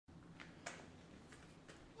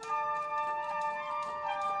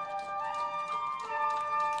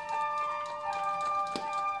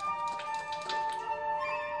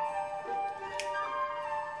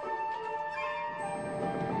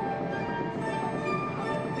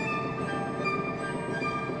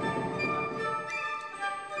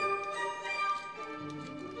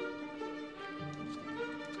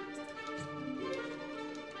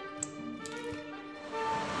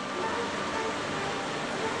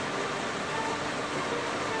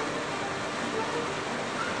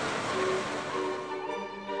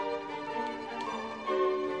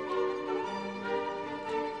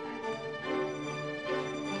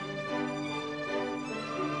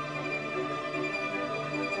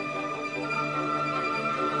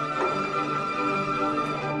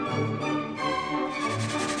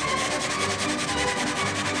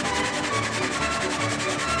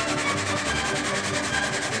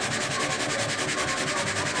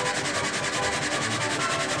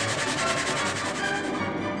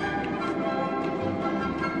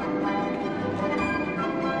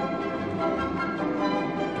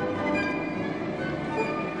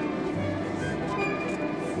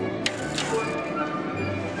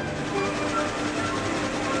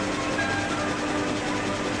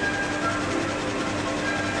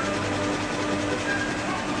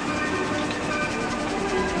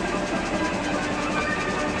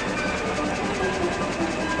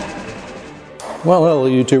Well, hello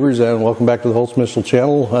YouTubers, and welcome back to the Holtzman Mitchell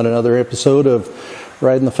channel on another episode of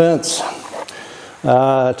Riding the Fence.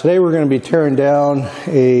 Today we're going to be tearing down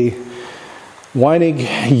a Weinig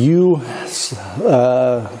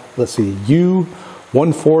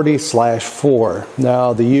U140/4.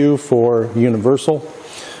 Now the U for universal.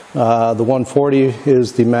 The 140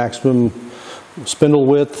 is the maximum spindle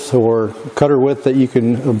width or cutter width that you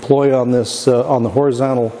can employ on this on the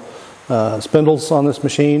horizontal spindles on this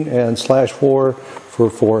machine, and /4 for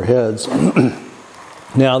 4 heads.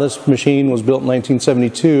 Now this machine was built in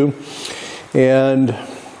 1972, and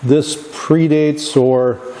this predates,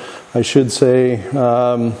 or I should say,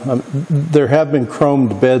 there have been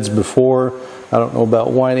chromed beds before. I don't know about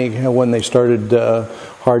Weinig when they started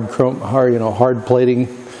hard plating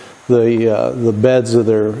the beds of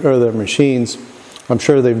their machines. I'm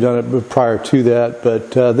sure they've done it prior to that,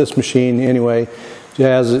 but this machine anyway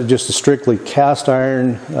has just a strictly cast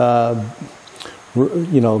iron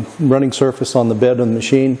running surface on the bed of the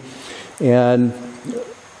machine. And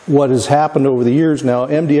what has happened over the years now,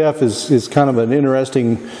 MDF is kind of an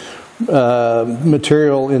interesting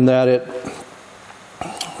material in that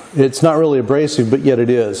it's not really abrasive, but yet it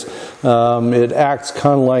is. It acts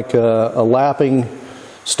kind of like a lapping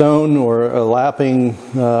stone or a lapping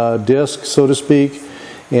disc, so to speak,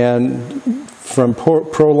 and from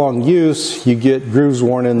prolonged use you get grooves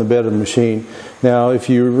worn in the bed of the machine. Now if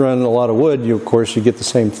you run a lot of wood, of course you get the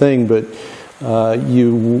same thing, but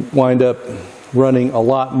you wind up running a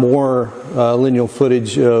lot more lineal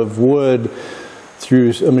footage of wood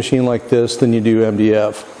through a machine like this than you do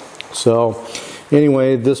MDF. So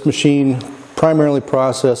anyway, this machine primarily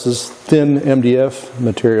processes thin MDF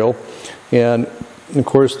material, and of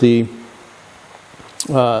course the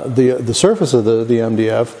surface of the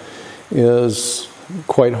MDF is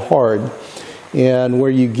quite hard, and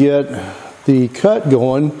where you get the cut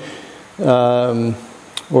going, where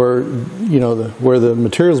the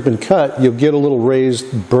material's been cut, you'll get a little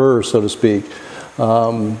raised burr, so to speak.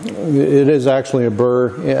 It is actually a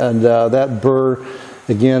burr, and that burr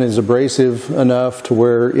again is abrasive enough to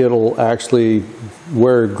where it'll actually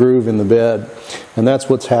wear a groove in the bed, and that's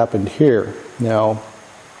what's happened here. Now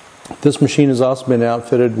this machine has also been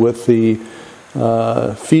outfitted with the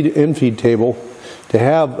feed table to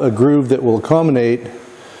have a groove that will accommodate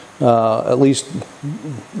at least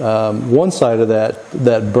one side of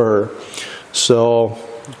that burr. So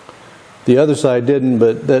the other side didn't,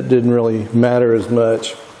 but that didn't really matter as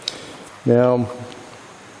much. Now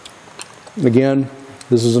again,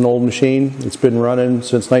 this is an old machine. It's been running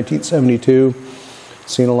since 1972.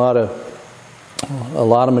 Seen a lot of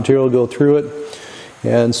material go through it,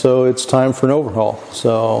 and so it's time for an overhaul.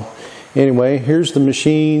 So anyway, here's the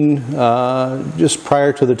machine just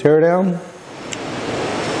prior to the teardown.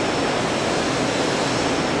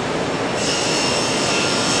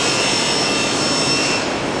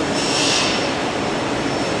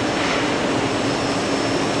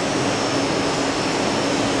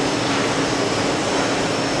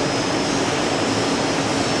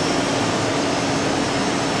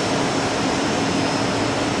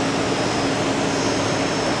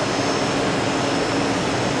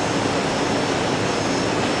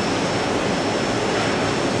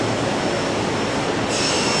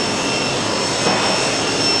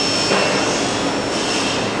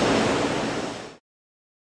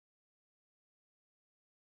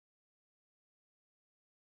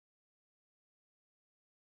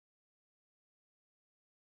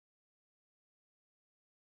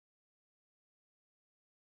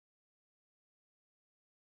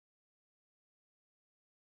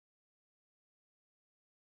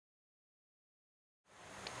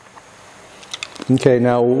 Okay,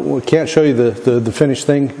 now we can't show you the finished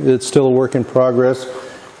thing. It's still a work in progress.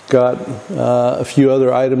 Got a few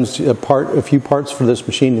other items, a few parts for this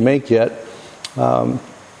machine to make yet.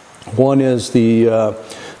 One is the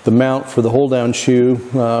mount for the hold down shoe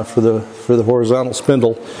for the horizontal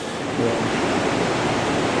spindle.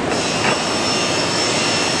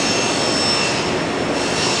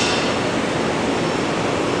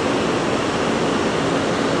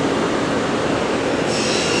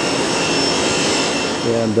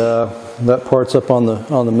 And that part's up on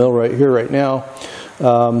the mill right here right now.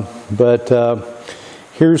 But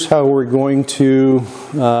here's how we're going to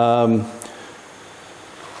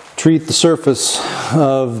treat the surface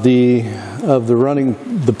of the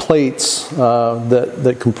plates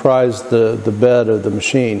that comprise the bed of the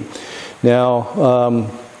machine. Now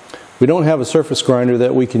we don't have a surface grinder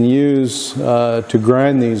that we can use to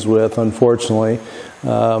grind these with, unfortunately.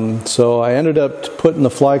 So I ended up putting the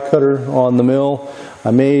fly cutter on the mill. I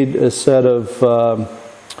made a set of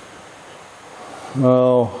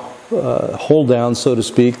hold down, so to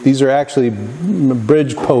speak. These are actually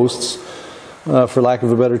bridge posts, for lack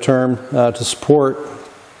of a better term, to support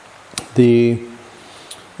the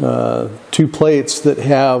two plates that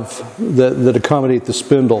that accommodate the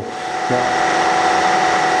spindle.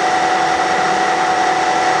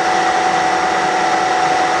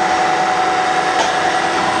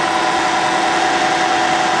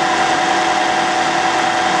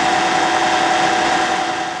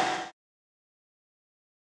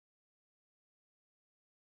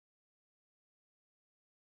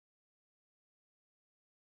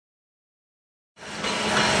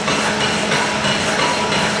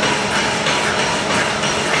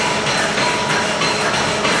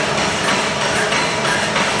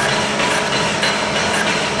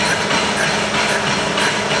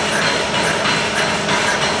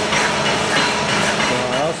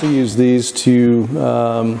 Use these to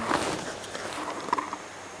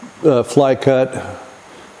fly cut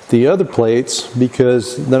the other plates,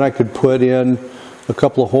 because then I could put in a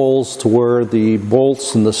couple of holes to where the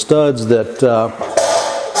bolts and the studs that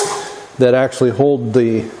actually hold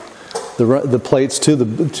the plates to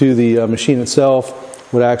the machine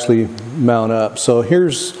itself would actually mount up. So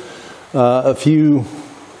here's a few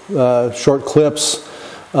short clips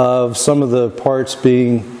of some of the parts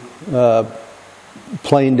being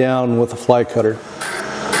planed down with a fly cutter.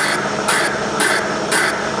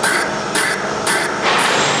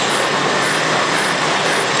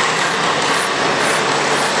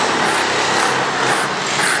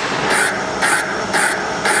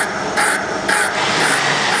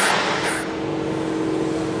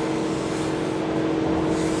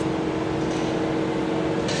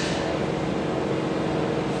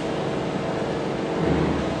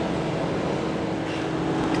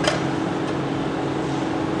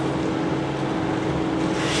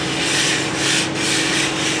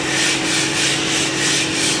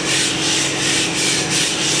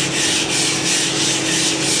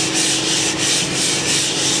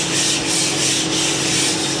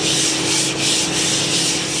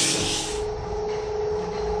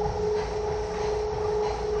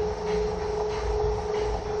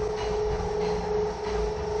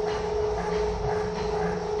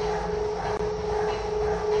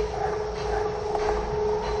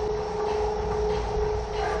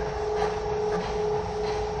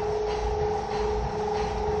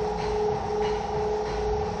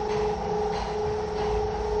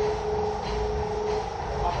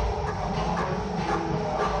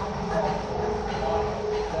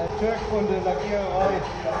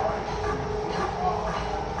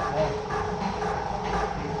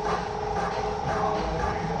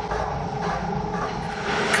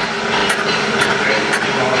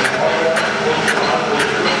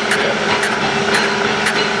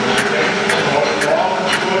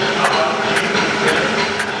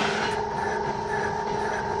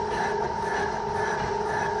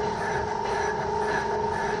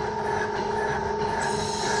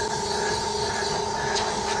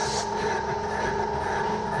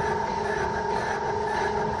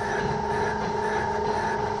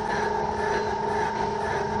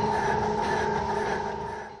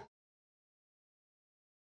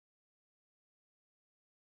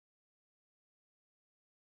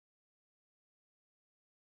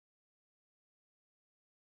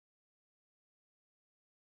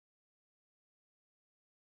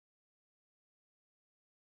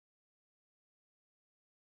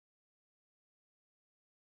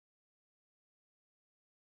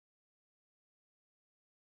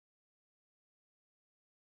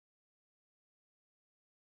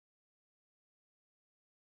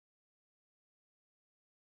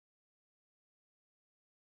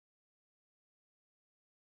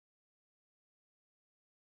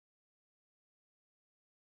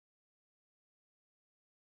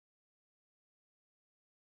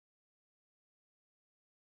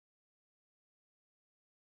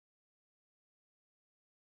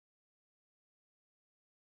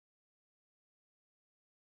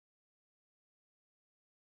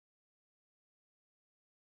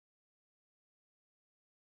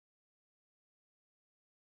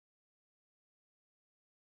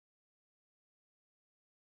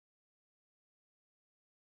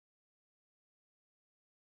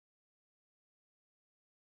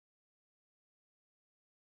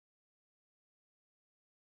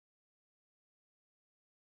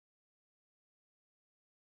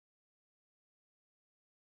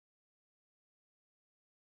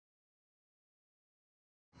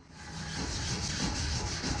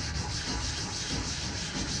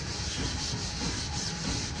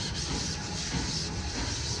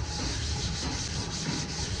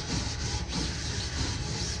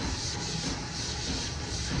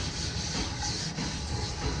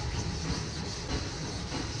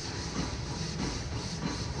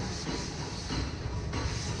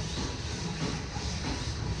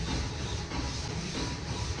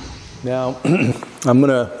 Now I'm going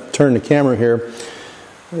to turn the camera here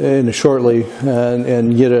shortly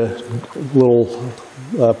and get a little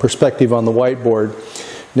perspective on the whiteboard.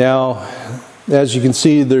 Now, as you can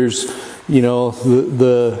see, there's, you know,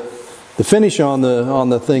 the finish on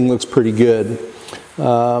the thing looks pretty good.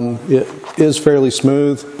 It is fairly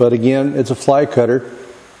smooth, but again, it's a fly cutter,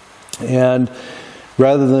 and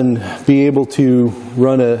rather than be able to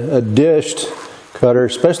run a dished cutter,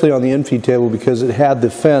 especially on the infeed table, because it had the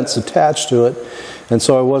fence attached to it, and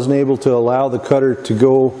so I wasn't able to allow the cutter to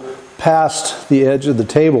go past the edge of the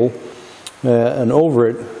table and over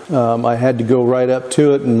it. I had to go right up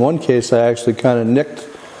to it. In one case, I actually kind of nicked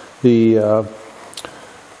the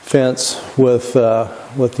fence with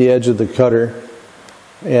the edge of the cutter,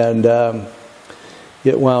 and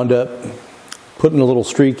it wound up putting a little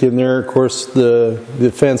streak in there. Of course,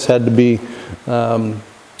 the fence had to be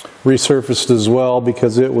resurfaced as well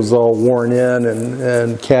because it was all worn in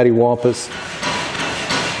and cattywampus.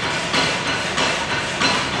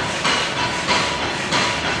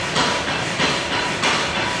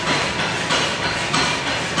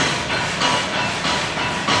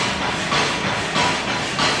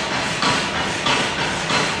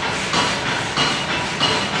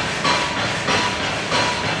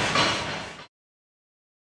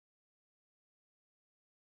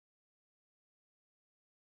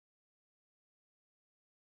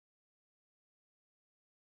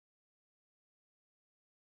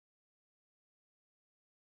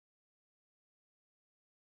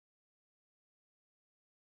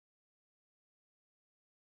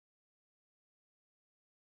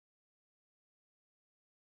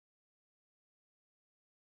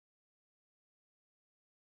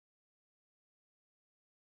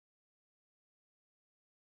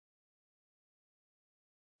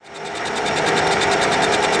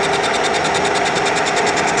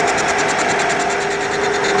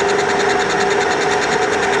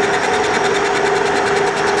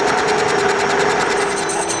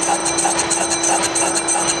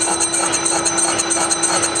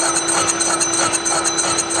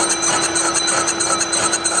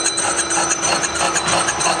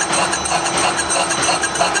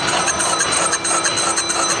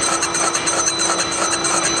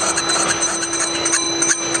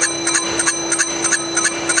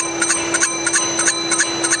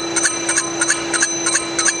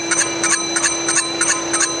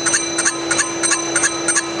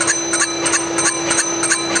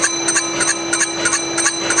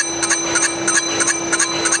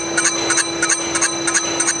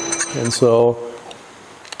 And so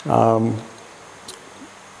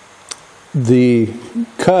the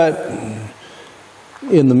cut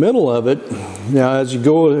in the middle of it, now as you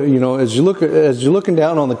go, you know, as you're looking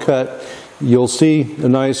down on the cut, you'll see a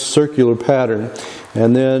nice circular pattern,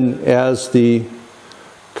 and then as the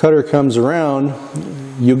cutter comes around,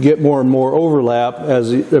 you get more and more overlap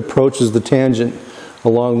as it approaches the tangent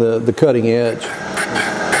along the cutting edge.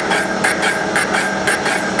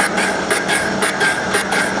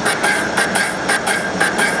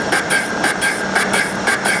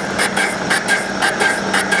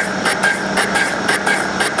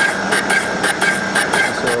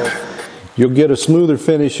 You'll get a smoother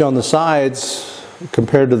finish on the sides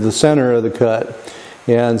compared to the center of the cut.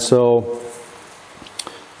 And so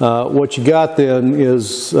what you got then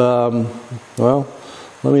is, well,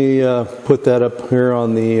 let me put that up here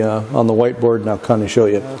on the whiteboard and I'll kind of show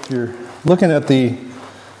you. If you're looking at the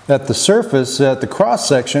surface, at the cross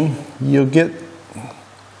section, you'll get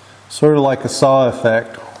sort of like a saw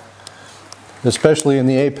effect, especially in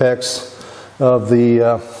the apex of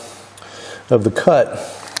the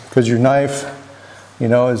cut. Because your knife, you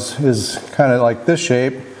know, is kind of like this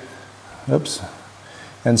shape. Oops.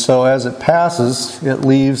 And so as it passes, it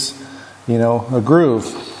leaves, you know, a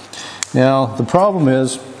groove. Now the problem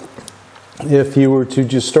is, if you were to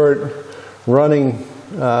just start running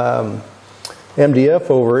MDF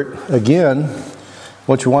over it again,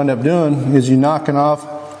 what you wind up doing is you knocking off.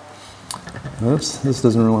 Oops, this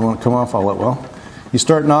doesn't really want to come off all that well. You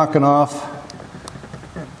start knocking off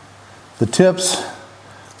the tips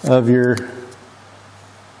of your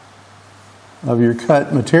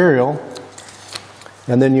cut material,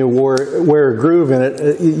 and then you wear a groove in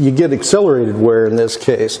it. You get accelerated wear in this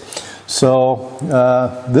case. So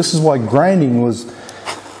this is why grinding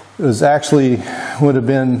was actually would have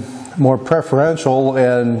been more preferential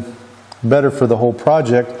and better for the whole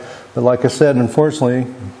project. But like I said,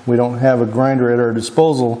 unfortunately, we don't have a grinder at our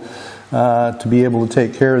disposal to be able to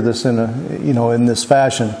take care of this in in this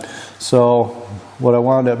fashion. So what I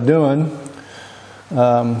wound up doing,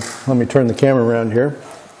 let me turn the camera around here.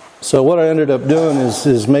 So what I ended up doing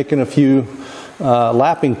is making a few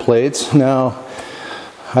lapping plates. Now,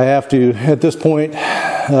 I have to, at this point,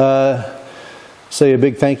 say a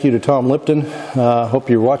big thank you to Tom Lipton. Hope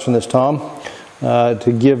you're watching this, Tom,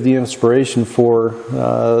 to give the inspiration for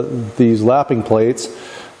these lapping plates.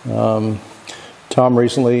 Tom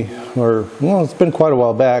recently, well, it's been quite a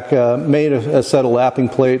while back, made a set of lapping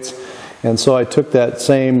plates, and so I took that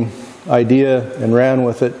same idea and ran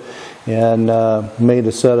with it and made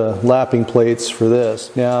a set of lapping plates for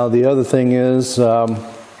this. Now, the other thing is,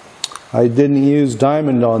 I didn't use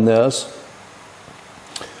diamond on this.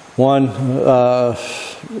 One,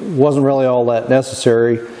 wasn't really all that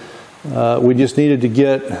necessary. We just needed to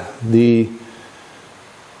get the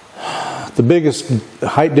biggest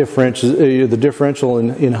height differential, the differential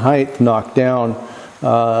in height knocked down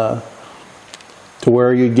to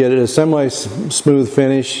where you get a semi-smooth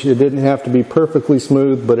finish. It didn't have to be perfectly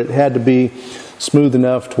smooth, but it had to be smooth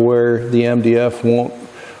enough to where the MDF won't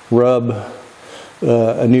rub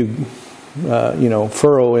a new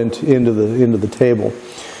furrow into the table.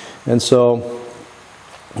 And so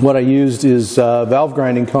what I used is valve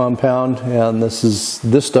grinding compound, and this is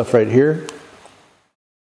this stuff right here.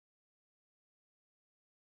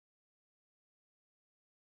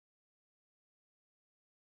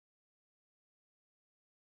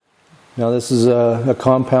 Now this is a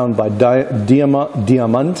compound by Diamond.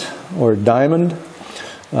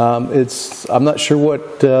 I'm not sure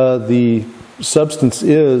what the substance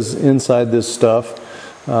is inside this stuff.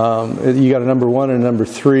 You got a number 1 and a number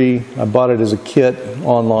 3. I bought it as a kit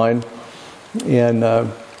online, and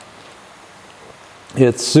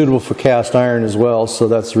it's suitable for cast iron as well, so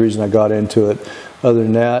that's the reason I got into it. Other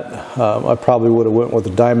than that, I probably would have went with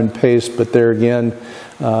a diamond paste, but there again,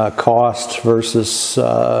 cost versus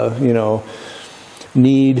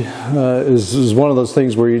need is one of those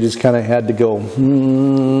things where you just kind of had to go,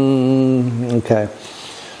 okay.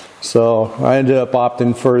 So I ended up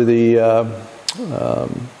opting for the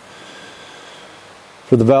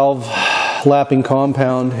valve lapping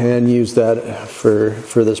compound and used that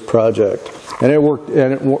for this project, and it worked,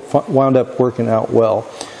 and it wound up working out well.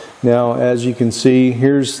 Now, as you can see,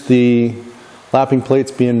 here's the lapping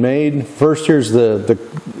plates being made. First, here's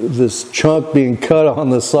this chunk being cut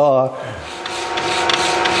on the saw.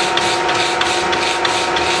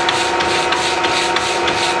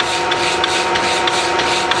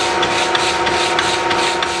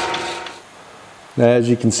 Now, as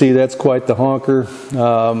you can see, that's quite the honker.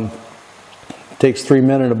 Takes 3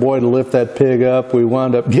 men and a boy to lift that pig up. We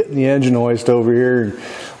wound up getting the engine hoist over here and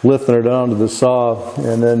lifting it onto the saw,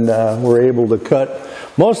 and then we're able to cut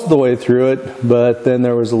most of the way through it, but then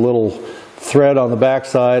there was a little thread on the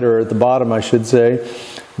backside, or at the bottom I should say,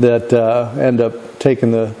 that ended up taking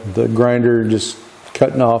the grinder and just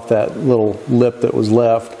cutting off that little lip that was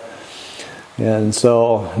left. And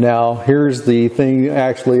so now here's the thing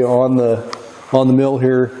actually on the mill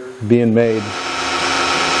here being made.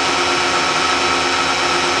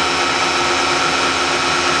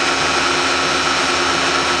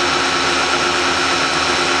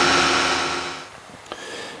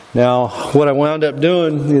 Now, what I wound up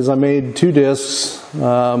doing is I made 2 discs.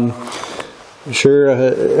 I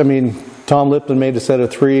mean, Tom Lipton made a set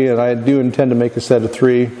of 3, and I do intend to make a set of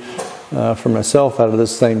 3 for myself out of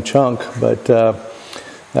this same chunk, but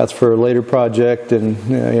that's for a later project, and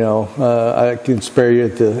I can spare you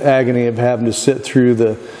the agony of having to sit through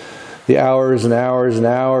the hours and hours and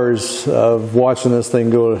hours of watching this thing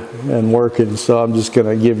go and working, so I'm just going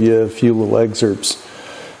to give you a few little excerpts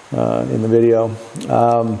in the video.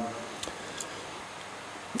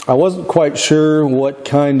 I wasn't quite sure what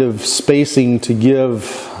kind of spacing to give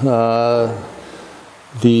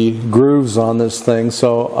the grooves on this thing,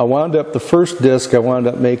 so I wound up, the first disc I wound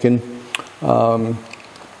up making, I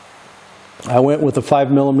went with a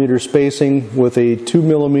 5mm spacing with a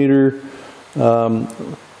 2mm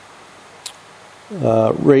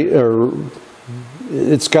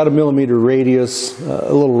it's got a millimeter radius,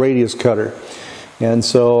 a little radius cutter. And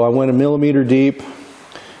so I went a millimeter deep,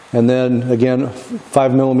 and then again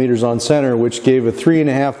 5mm on center, which gave a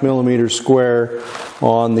 3.5mm square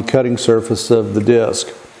on the cutting surface of the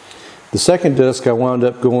disc. The second disc I wound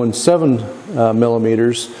up going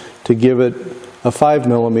 7mm to give it a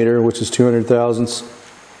 5mm, which is 200 thousandths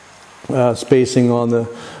spacing on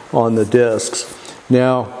the discs.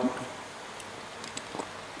 Now,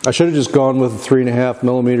 I should have just gone with the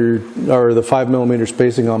 3.5mm or the 5mm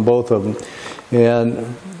spacing on both of them, and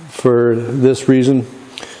for this reason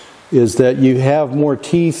is that you have more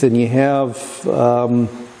teeth and you have well,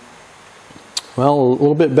 a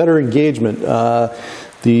little bit better engagement.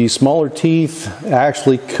 The smaller teeth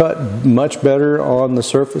actually cut much better on the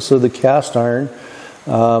surface of the cast iron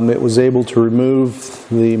It was able to remove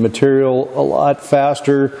the material a lot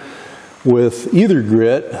faster with either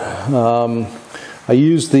grit. I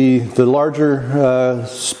used the larger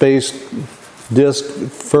space disc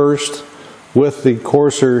first with the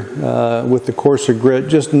coarser grit,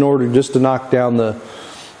 just in order to knock down the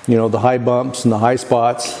high bumps and the high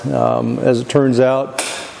spots. As it turns out,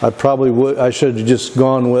 I should have just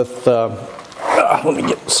gone with. Let me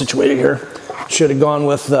get situated here. Should have gone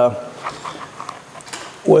with the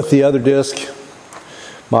other disc,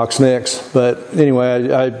 Mach Nix. But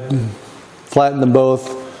anyway, I flattened them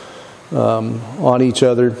both on each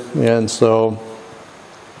other, and so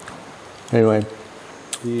anyway,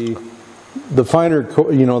 the finer,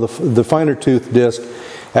 the finer tooth disc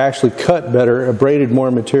actually cut better, abraded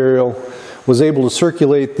more material, was able to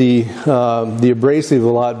circulate the abrasive a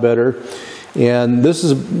lot better. And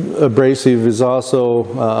this abrasive is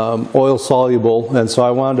also oil soluble, and so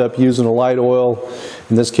I wound up using a light oil,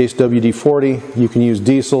 in this case WD-40. You can use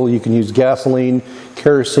diesel, you can use gasoline,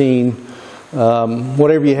 kerosene,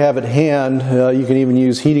 whatever you have at hand. You can even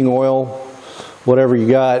use heating oil, whatever you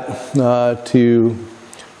got, to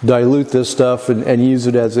dilute this stuff and use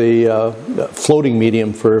it as a floating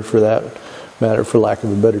medium for that matter, for lack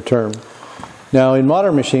of a better term. Now, in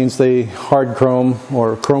modern machines, they hard chrome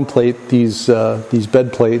or chrome plate these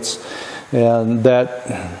bed plates, and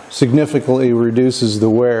that significantly reduces the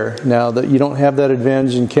wear. Now, that you don't have that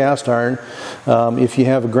advantage in cast iron. If you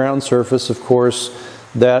have a ground surface, of course,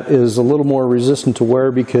 that is a little more resistant to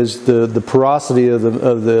wear because the porosity of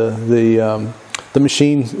the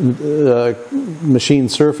machine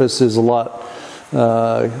surface is a lot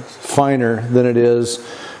finer than it is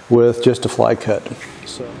with just a fly cut.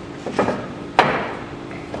 So.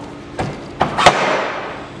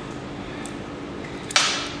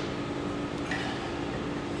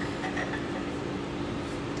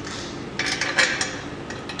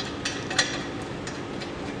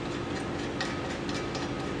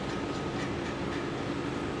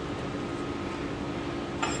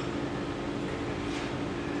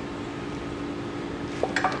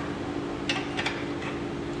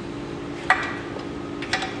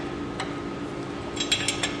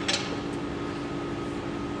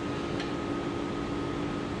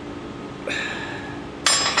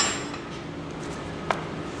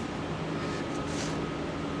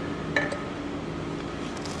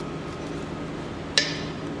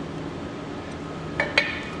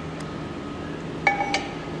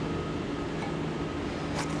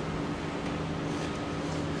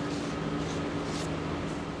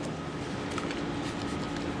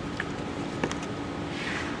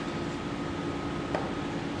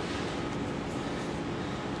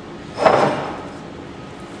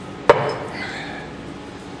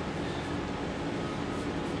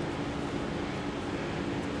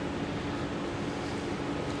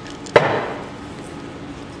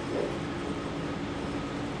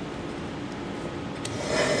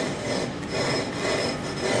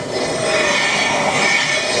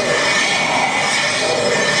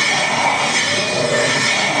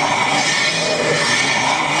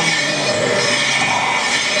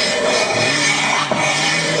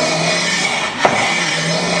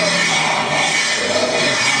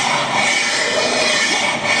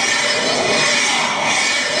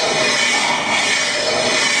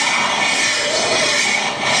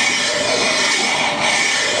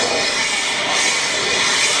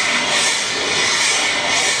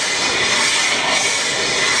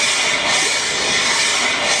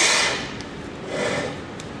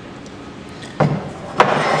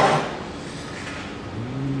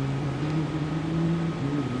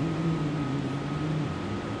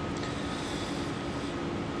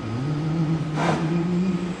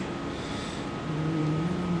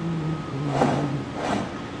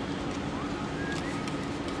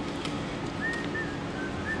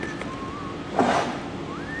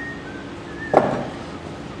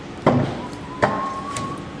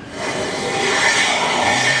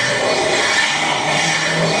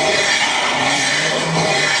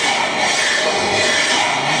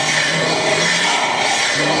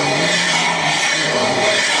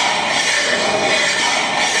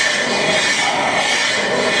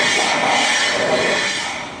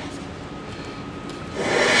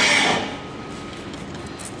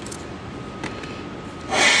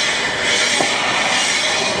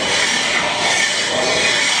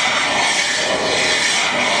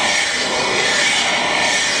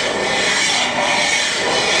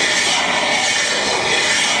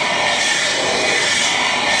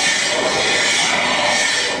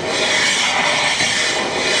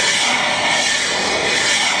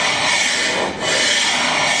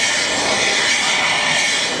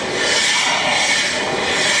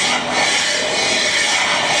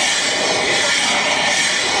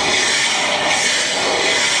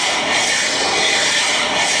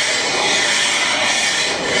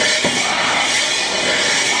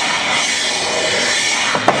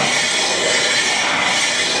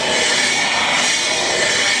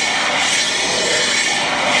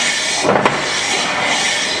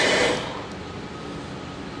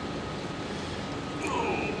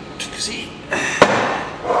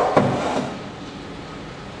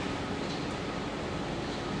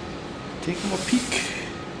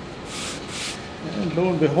 And lo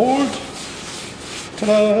and behold,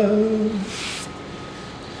 ta-da!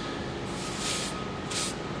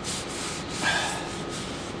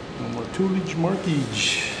 No more toolage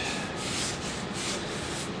markage.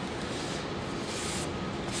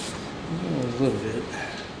 Oh, a little bit.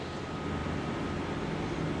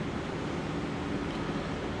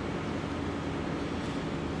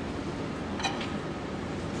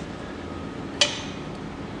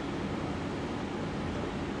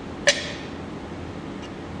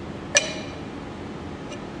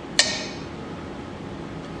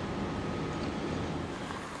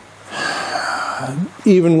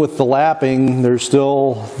 Even with the lapping, there's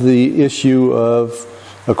still the issue of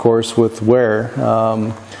course, with wear.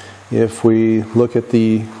 If we look at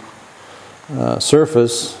the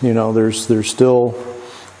surface, you know, there's still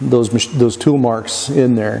those tool marks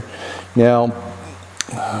in there. Now,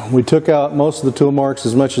 we took out most of the tool marks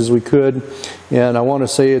as much as we could, and I want to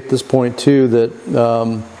say at this point too that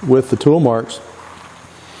with the tool marks,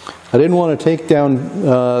 I didn't want to take down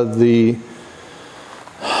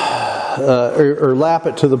or lap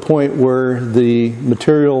it to the point where the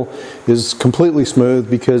material is completely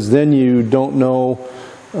smooth, because then you don't know,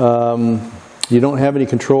 you don't have any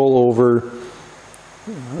control over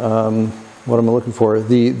what am I looking for?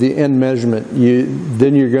 The end measurement.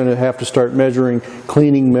 Then you're going to have to start measuring,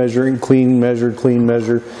 cleaning, measuring, clean, measure, clean,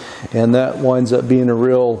 measure, and that winds up being a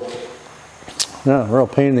real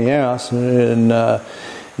pain in the ass, and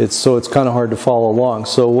it's kind of hard to follow along.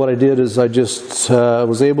 So what I did is I just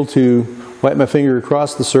was able to wipe my finger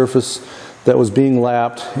across the surface that was being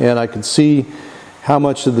lapped, and I could see how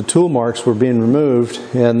much of the tool marks were being removed,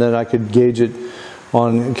 and then I could gauge it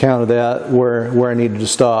on account of that where I needed to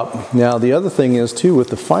stop. Now the other thing is too, with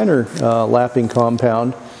the finer lapping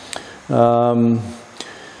compound,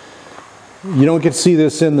 you don't get to see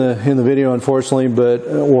this in the video, unfortunately,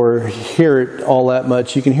 or hear it all that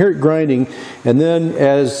much. You can hear it grinding, and then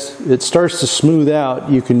as it starts to smooth out,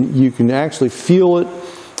 you can actually feel it.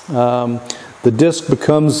 The disc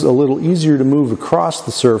becomes a little easier to move across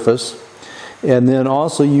the surface, and then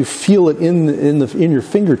also you feel it in your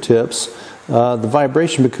fingertips. The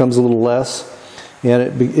vibration becomes a little less,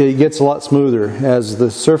 and it gets a lot smoother. As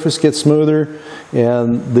the surface gets smoother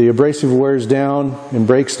and the abrasive wears down and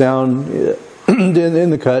breaks down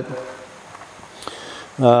in the cut,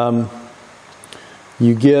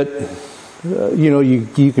 you get,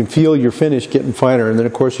 you can feel your finish getting finer. And then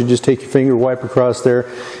of course you just take your finger, wipe across there,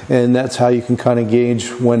 and that's how you can kind of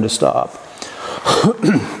gauge when to stop.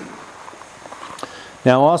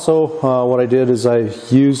 Now also what I did is I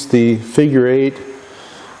used the figure 8.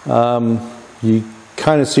 You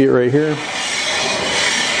kind of see it right here.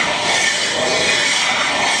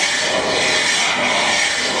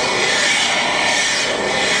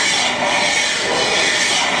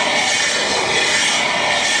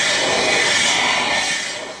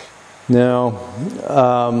 Now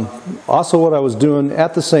also what I was doing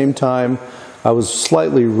at the same time, I was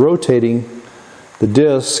slightly rotating the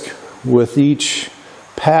disc with each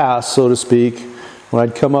pass, so to speak. When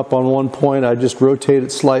I'd come up on one point, I'd just rotate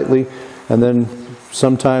it slightly, and then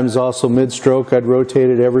sometimes also mid-stroke I'd rotate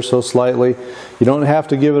it ever so slightly. You don't have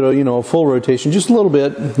to give it a full rotation, just a little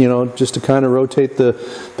bit, just to kind of rotate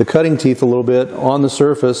the cutting teeth a little bit on the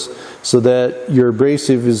surface, so that your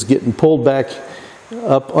abrasive is getting pulled back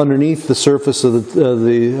up underneath the surface of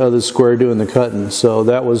the square doing the cutting. So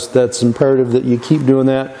that's imperative that you keep doing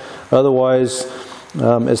that. Otherwise,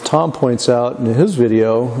 as Tom points out in his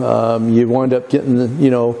video, you wind up getting a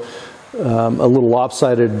little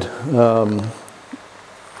lopsided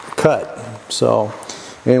cut. So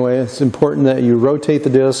anyway, it's important that you rotate the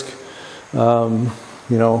disc,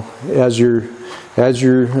 as you're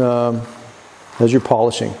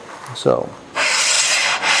polishing. So.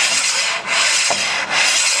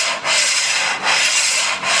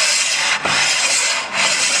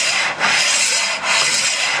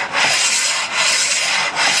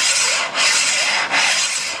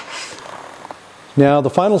 Now the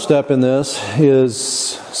final step in this is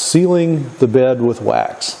sealing the bed with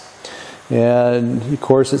wax. And of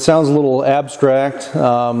course it sounds a little abstract.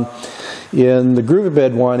 In the Groovy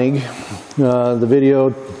Bed Weinig, the video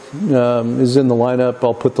is in the lineup.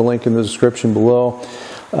 I'll put the link in the description below.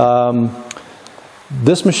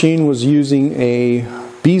 This machine was using a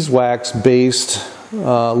beeswax based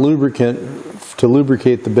lubricant to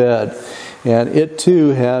lubricate the bed. And it too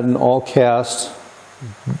had an all cast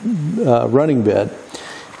running bed.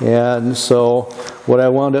 And so what I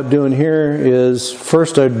wound up doing here is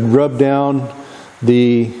first I'd rub down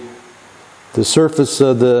the surface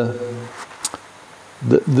of the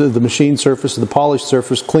machine surface, the polished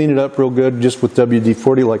surface, clean it up real good just with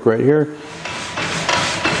WD-40 like right here.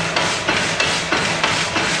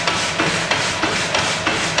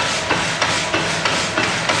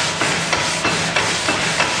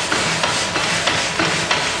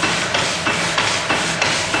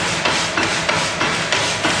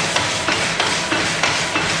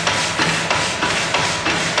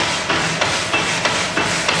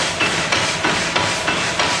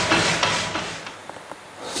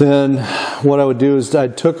 then what I would do is I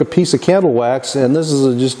took a piece of candle wax, and this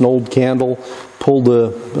is just an old candle, pulled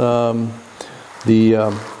the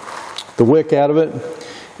wick out of it,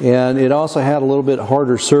 and it also had a little bit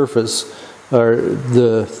harder surface, or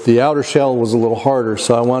the outer shell was a little harder,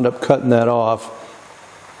 so I wound up cutting that off,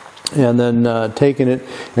 and then taking it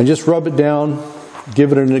and just rub it down,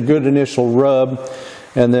 give it a good initial rub,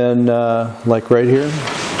 and then like right here.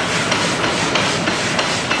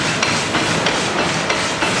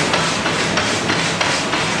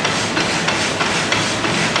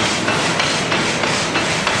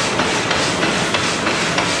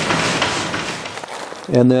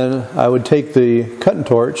 And then I would take the cutting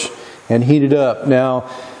torch and heat it up. Now,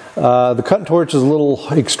 the cutting torch is a little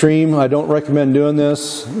extreme. I don't recommend doing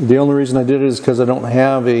this. The only reason I did it is because I don't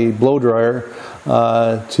have a blow dryer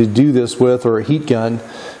to do this with, or a heat gun.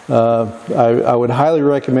 I would highly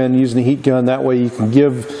recommend using a heat gun. That way you can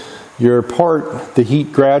give your part the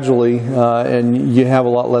heat gradually, and you have a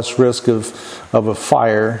lot less risk of a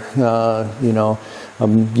fire. You know,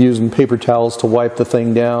 I'm using paper towels to wipe the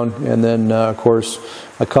thing down, and then of course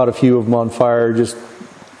I caught a few of them on fire. Just,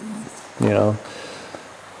 you know,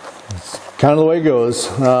 it's kind of the way it goes.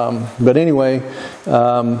 But anyway,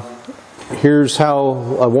 here's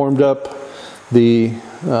how I warmed up the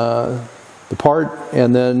part,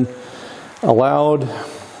 and then allowed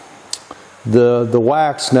the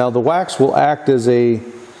wax. Now the wax will act as a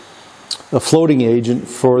floating agent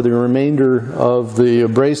for the remainder of the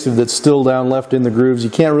abrasive that's still down left in the grooves. You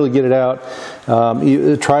can't really get it out.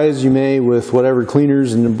 Try as you may with whatever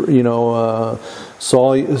cleaners and, you know,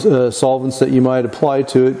 solvents that you might apply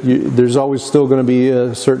to it. There's always still going to be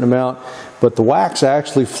a certain amount, but the wax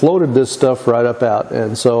actually floated this stuff right up out,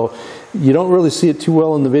 and so you don't really see it too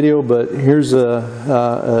well in the video, but here's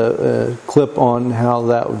a clip on how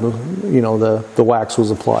that, you know, the wax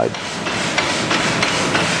was applied.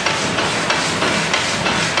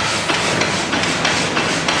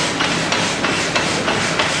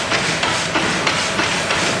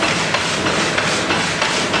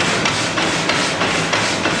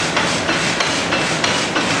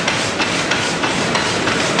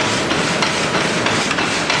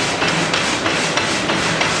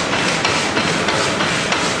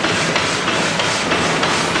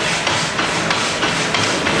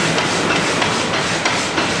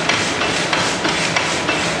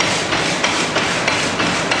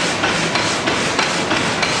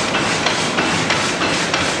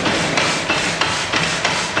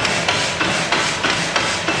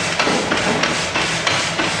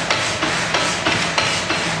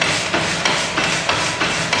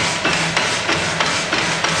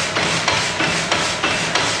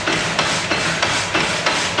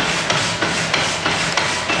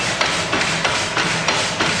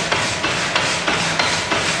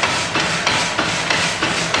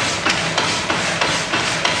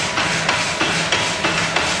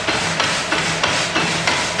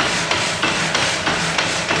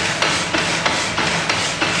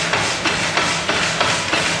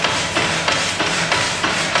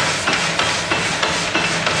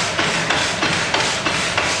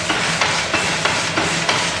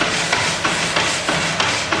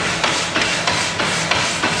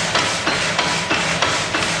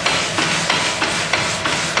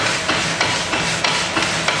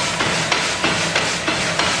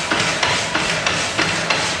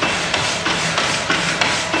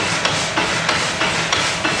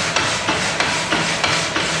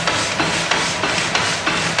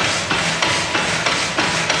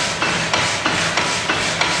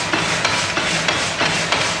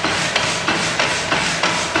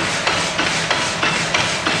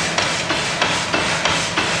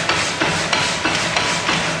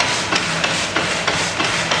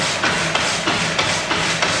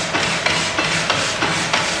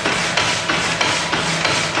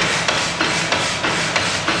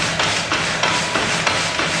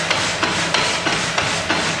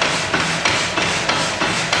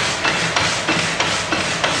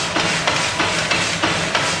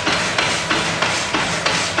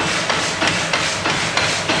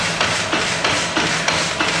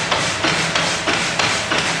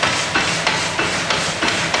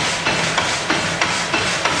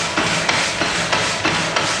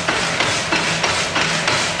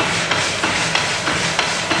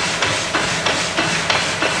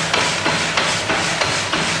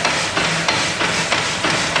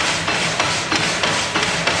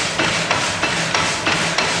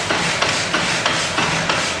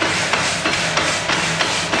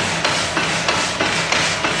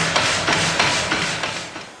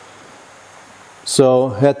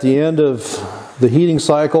 So at the end of the heating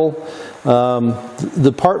cycle,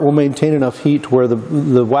 the part will maintain enough heat to where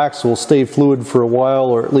the wax will stay fluid for a while,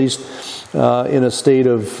 or at least in a state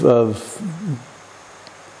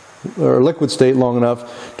or liquid state long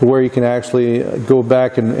enough to where you can actually go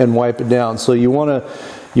back and wipe it down. So you want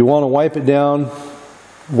to wipe it down,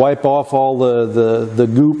 wipe off all the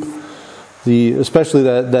goop, especially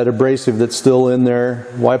that abrasive that's still in there.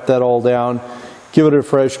 Wipe that all down. Give it a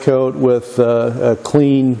fresh coat with a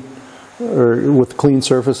clean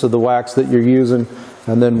surface of the wax that you're using,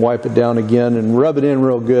 and then wipe it down again and rub it in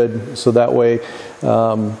real good, so that way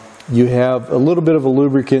you have a little bit of a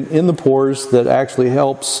lubricant in the pores that actually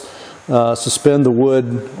helps suspend the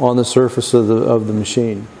wood on the surface of the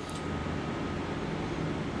machine.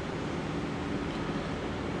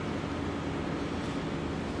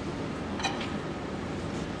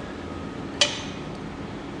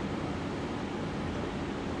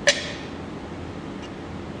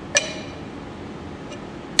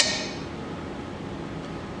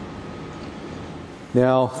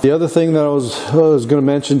 Now, the other thing that I was going to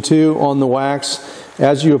mention too on the wax,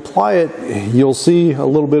 as you apply it, you'll see a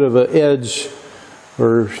little bit of an edge,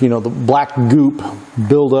 or the black goop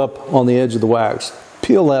build up on the edge of the wax.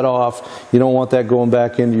 Peel that off. You don't want that going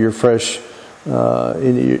back into your fresh,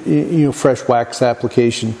 fresh wax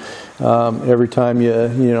application every time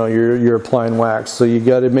you're applying wax. So you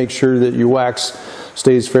got to make sure that your wax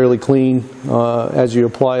stays fairly clean as you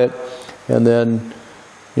apply it, and then,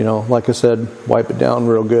 like I said, wipe it down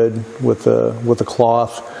real good with a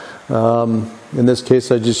cloth. In this case,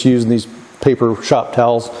 I just used these paper shop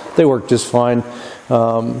towels. They work just fine.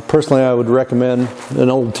 Personally, I would recommend an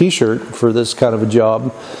old t-shirt for this kind of a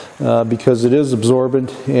job because it is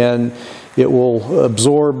absorbent, and it will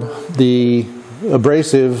absorb the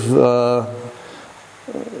abrasive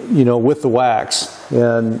with the wax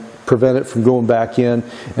and prevent it from going back in,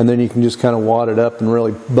 and then you can just kind of wad it up and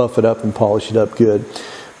really buff it up and polish it up good.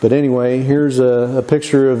 But anyway, here's a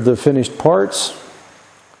picture of the finished parts.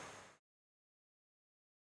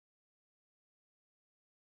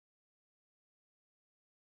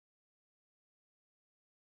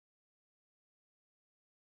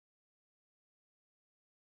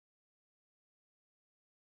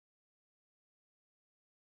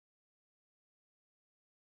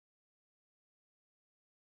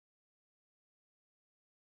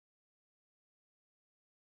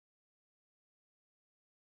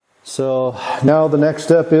 So now the next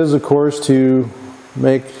step is, of course, to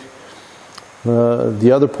make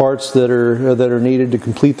the other parts that are needed to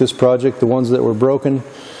complete this project, the ones that were broken,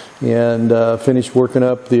 and finish working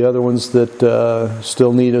up the other ones that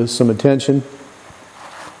still need some attention.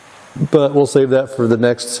 But we'll save that for the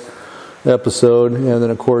next episode, and then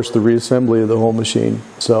of course the reassembly of the whole machine.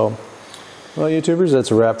 So, well, YouTubers,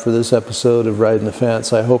 that's a wrap for this episode of Riding the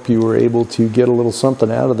Fence. I hope you were able to get a little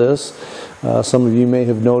something out of this. Some of you may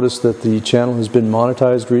have noticed that the channel has been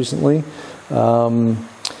monetized recently.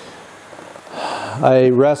 I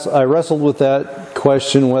wrestled with that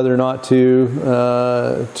question, whether or not to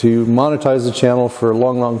monetize the channel, for a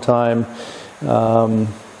long time.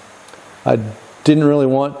 I didn't really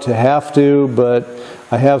want to have to, but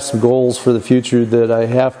I have some goals for the future that I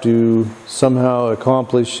have to somehow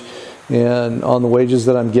accomplish, and on the wages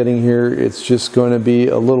that I'm getting here, it's just going to be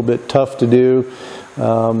a little bit tough to do.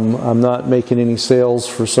 I'm not making any sales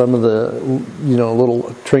for some of the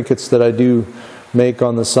little trinkets that I do make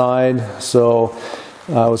on the side, so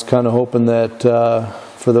I was kind of hoping that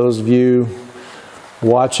for those of you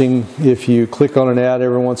watching, if you click on an ad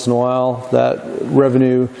every once in a while, that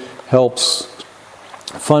revenue helps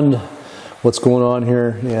fund what's going on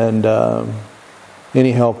here, and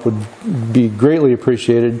any help would be greatly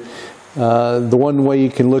appreciated. The one way you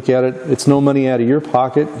can look at it, it's no money out of your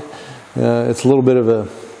pocket. It's a little bit of a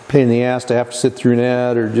pain in the ass to have to sit through an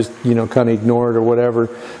ad, or just kind of ignore it or whatever,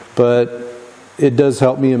 but it does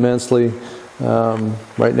help me immensely.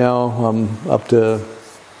 Right now I'm up to,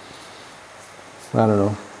 I don't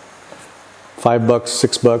know, $5,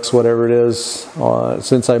 $6, whatever it is,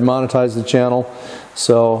 since I monetized the channel.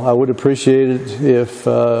 So I would appreciate it if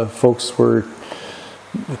folks were,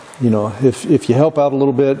 if you help out a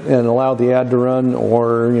little bit and allow the ad to run,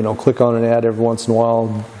 or click on an ad every once in a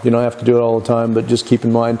while. You don't have to do it all the time, but just keep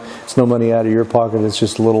in mind, it's no money out of your pocket. It's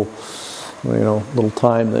just a little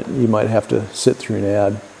time that you might have to sit through an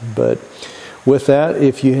ad. But with that,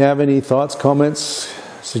 if you have any thoughts, comments,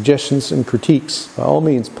 suggestions, and critiques, by all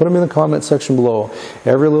means, put them in the comment section below.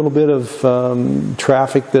 Every little bit of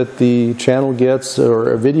traffic that the channel gets,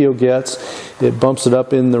 or a video gets, it bumps it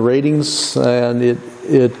up in the ratings, and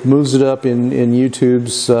it moves it up in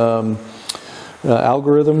YouTube's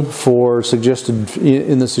algorithm for suggested,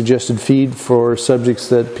 in the suggested feed for subjects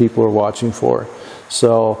that people are watching for.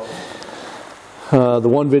 So the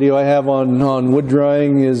one video I have on wood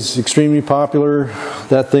drying is extremely popular.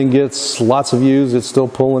 That thing gets lots of views. It's still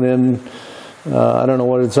pulling in, I don't know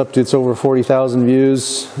what it's up to. It's over 40,000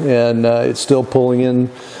 views, and it's still pulling in,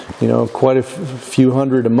 you know, quite a few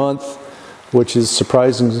hundred a month, which is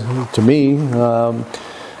surprising to me.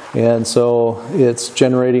 And so it's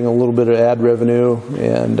generating a little bit of ad revenue,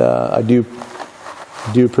 and I do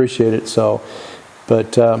appreciate it. So,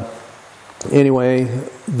 but anyway,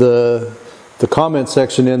 the comment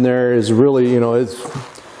section in there is really, you know, it's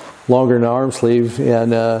longer than an arm sleeve,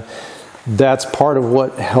 and that's part of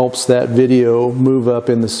what helps that video move up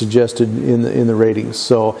in the suggested in the ratings.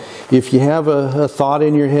 So if you have a thought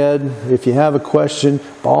in your head, if you have a question,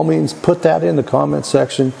 by all means put that in the comment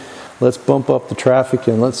section. Let's bump up the traffic,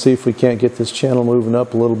 and let's see if we can't get this channel moving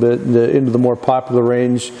up a little bit into the more popular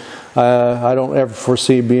range. I don't ever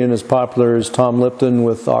foresee being as popular as Tom Lipton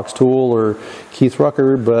with Ox Tool or Keith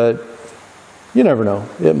Rucker, but you never know.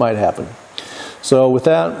 It might happen. So with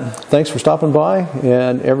that, thanks for stopping by,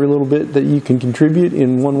 and every little bit that you can contribute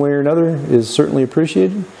in one way or another is certainly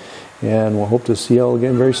appreciated, and we'll hope to see you all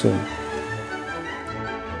again very soon.